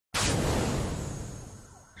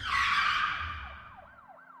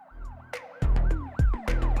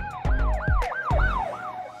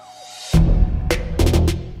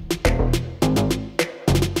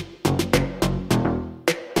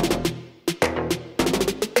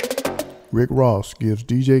Rick Ross gives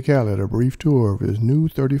DJ Khaled a brief tour of his new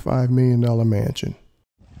 $35 million mansion.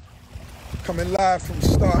 Coming live from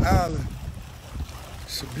Star Island.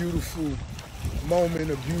 It's a beautiful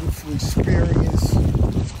moment, a beautiful experience.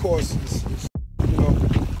 Of course, it's you know,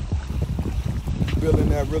 building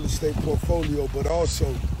that real estate portfolio, but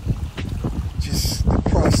also just the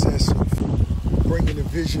process of bringing the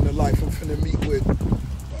vision to life. I'm finna meet with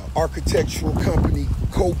architectural company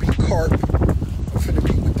Kobe Carp. I'm finna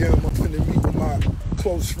meet with them. I'm finna meet with my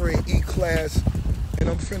close friend E-Class, and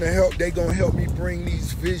I'm finna help. They gonna help me bring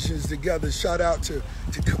these visions together. Shout out to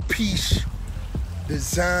Capiche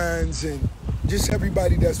Designs and just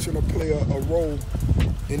everybody that's gonna play a role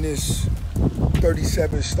in this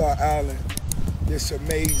 37 Star Island. This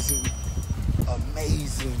amazing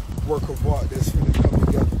work of art that's gonna come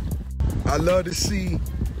together. I love to see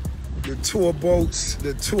the tour boats,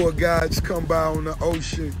 the tour guides come by on the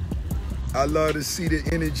ocean. I love to see the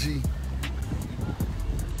energy.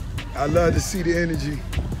 I love to see the energy.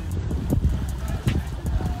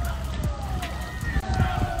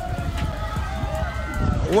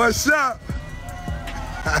 What's up?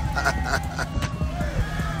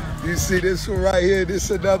 You see this one right here? This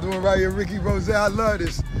another one right here, Ricky Rose. I love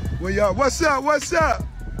this. When y'all, what's up? What's up?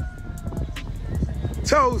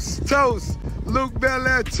 Toast, toast. Luke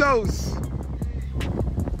Belair, toast.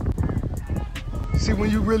 See,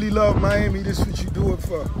 when you really love Miami, this is what you do it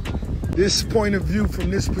for. This point of view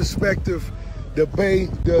from this perspective, the bay,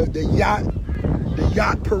 the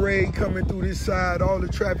yacht parade coming through this side, all the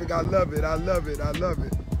traffic, I love it, I love it, I love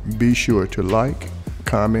it. Be sure to like,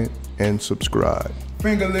 comment, and subscribe.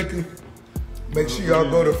 Finger licking. Make sure y'all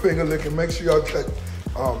go to finger licking. Make sure y'all check.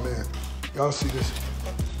 Oh man, y'all see this?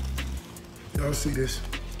 Y'all see this?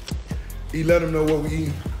 He let them know what we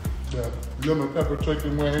eat. Yeah, lemon pepper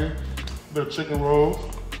chicken wing, the chicken rolls,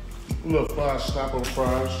 a little fried snapper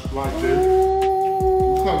fries like this.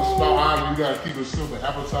 When it comes to Star Island, you gotta keep it simple,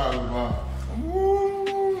 appetizer line.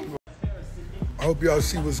 I hope y'all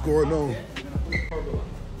see what's going on.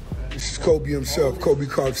 This is Kobe himself, Kobe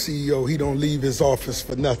Carp CEO. He don't leave his office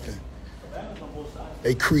for nothing.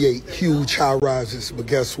 They create huge high rises, but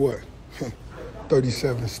guess what?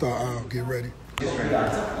 37 Star Isle, get ready.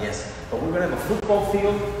 Yes, but we're going to have a football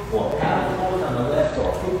field or a paddle court on the left or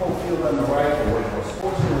a football field on the right or a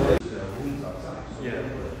sports field. Yeah.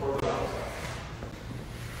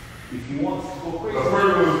 If you want to go crazy. The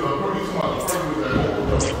first was that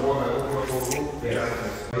opened up the one that opened up the roof. Yeah.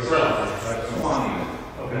 The traffic.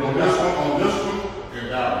 Okay. And on this one, and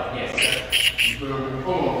out. Yes. Hold on,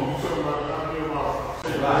 you talking about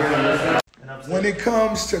when it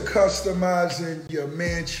comes to customizing your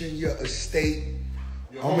mansion, your estate,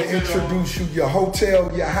 I'm going to introduce you, your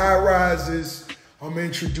hotel, your high rises. I'm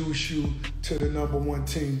going to introduce you to the #1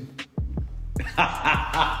 team.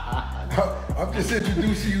 I'm just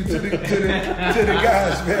introducing you to the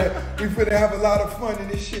guys, man. We're going to have a lot of fun in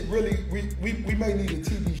this shit. Really, we may need a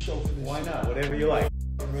TV show for this. Why not? Whatever you like.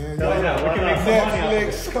 Man, No, we can make some money off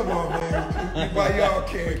Netflix, come on, man. Why y'all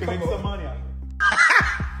can't? We can make some money off.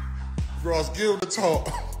 Ross, give the talk.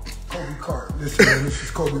 Kobe Carp. Listen, man, this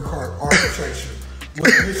is Kobe Carp Architecture.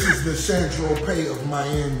 This is the Central Pay of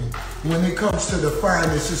Miami. When it comes to the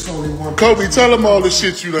finest, it's only one. Kobe, tell them all the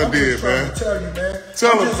shit you done did, man. man. Tell you, man.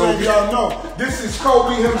 Tell them, just Kobe. letting y'all know. This is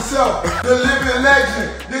Kobe himself, the living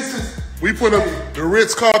legend. This is. We put the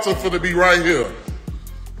Ritz-Carlton for to be right here.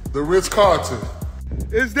 The Ritz-Carlton.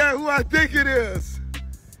 Is that who I think it is?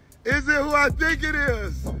 Is it who I think it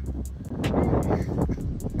is?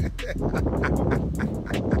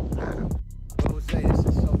 Jose, this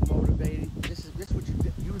is so motivating. This is what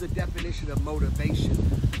you the definition of motivation.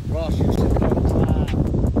 Ross, you should go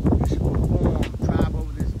you should perform, drive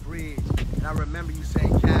over this bridge. And I remember you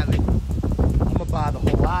saying, Khaled, I'm gonna buy the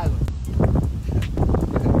whole island.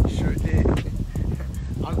 You sure did.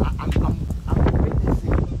 I'm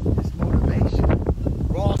witnessing this motivation.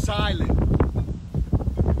 Ross Island.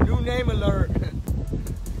 New name alert.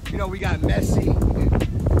 You know, we got Messi,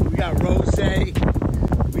 we got Rose,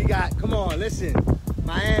 we got, come on, listen,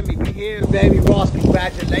 Miami, we here, baby. Ross,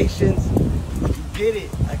 congratulations. You did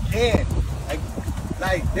it again.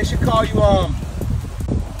 Like they should call you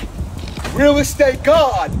real estate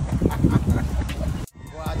god.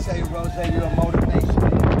 Well, I tell you, Rose, you're a motivation.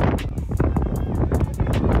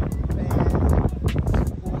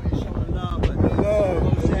 Showing love, but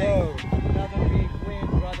Rose, another big win,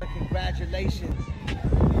 brother. Congratulations.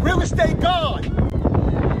 Real estate god.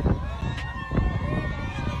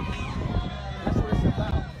 That's what it's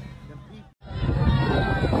about. The people.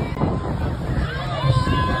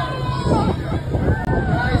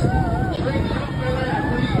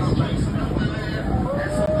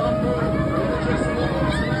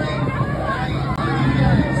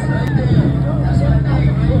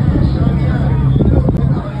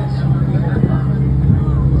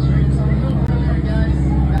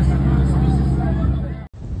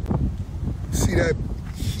 see that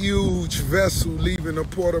huge vessel leaving the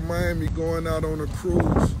port of Miami going out on a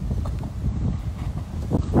cruise.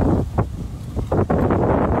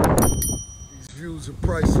 These views are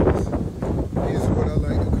priceless. These are what I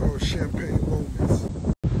like to call champagne moments.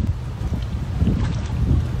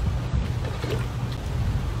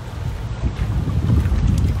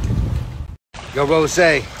 Yo, Rose,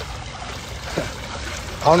 I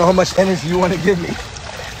don't know how much energy you want to give me.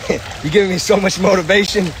 You're giving me so much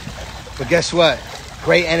motivation. But guess what?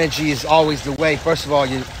 Great energy is always the way. First of all,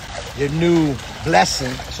 your new blessing,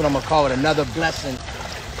 that's what I'm going to call it, another blessing,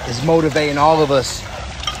 is motivating all of us.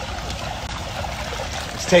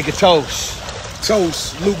 Let's take a toast.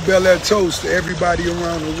 Toast, Luke Belair toast to everybody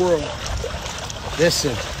around the world.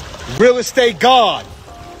 Listen, real estate God.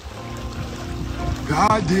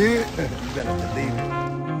 God did. You better believe it.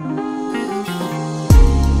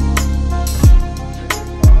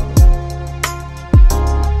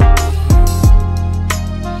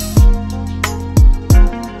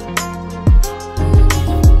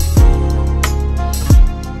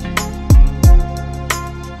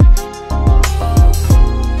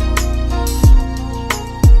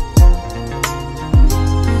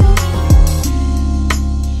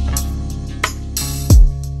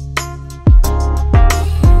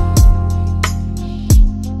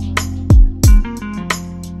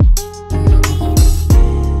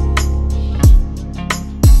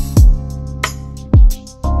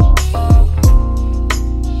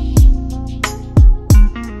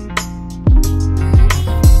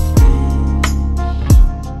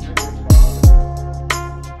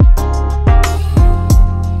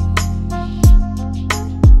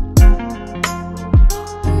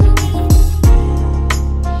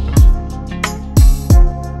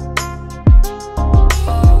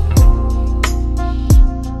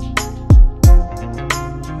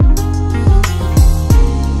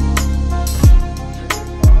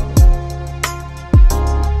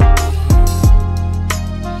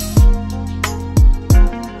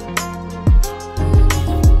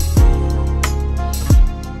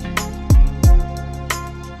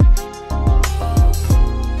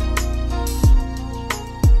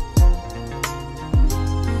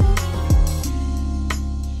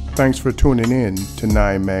 Thanks for tuning in to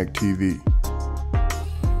 9 Mag TV.